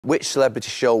Which celebrity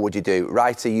show would you do?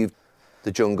 Writer, you...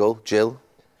 The Jungle, Jill.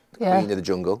 Yeah. Queen of the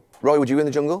Jungle. Roy, would you win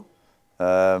the Jungle?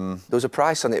 There was a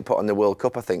price on it put on the World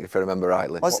Cup, I think, if I remember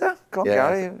rightly. Was there? Go on, Yeah.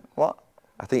 Gary. What?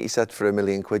 I think you said for £1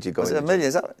 million you'd go. Was it $1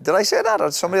 million? Did I say that, or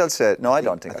did somebody else say it? No, I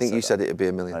don't think. I think you said it'd be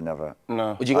 $1 million. I never.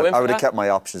 No. Would you go in? I would have kept my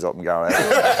options open, Gary.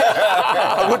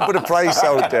 I wouldn't put a price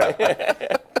out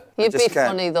there. You'd be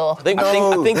funny though. I think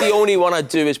the only one I'd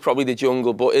do is probably The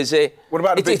Jungle, but is it... What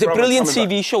about the Big It's a Brother brilliant coming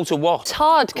TV show to watch. It's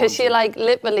hard because you like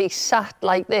literally sat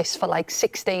like this for like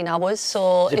 16 hours.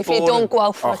 So if you don't go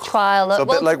out for a trial... It's a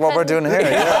bit like what we're doing here,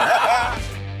 yeah.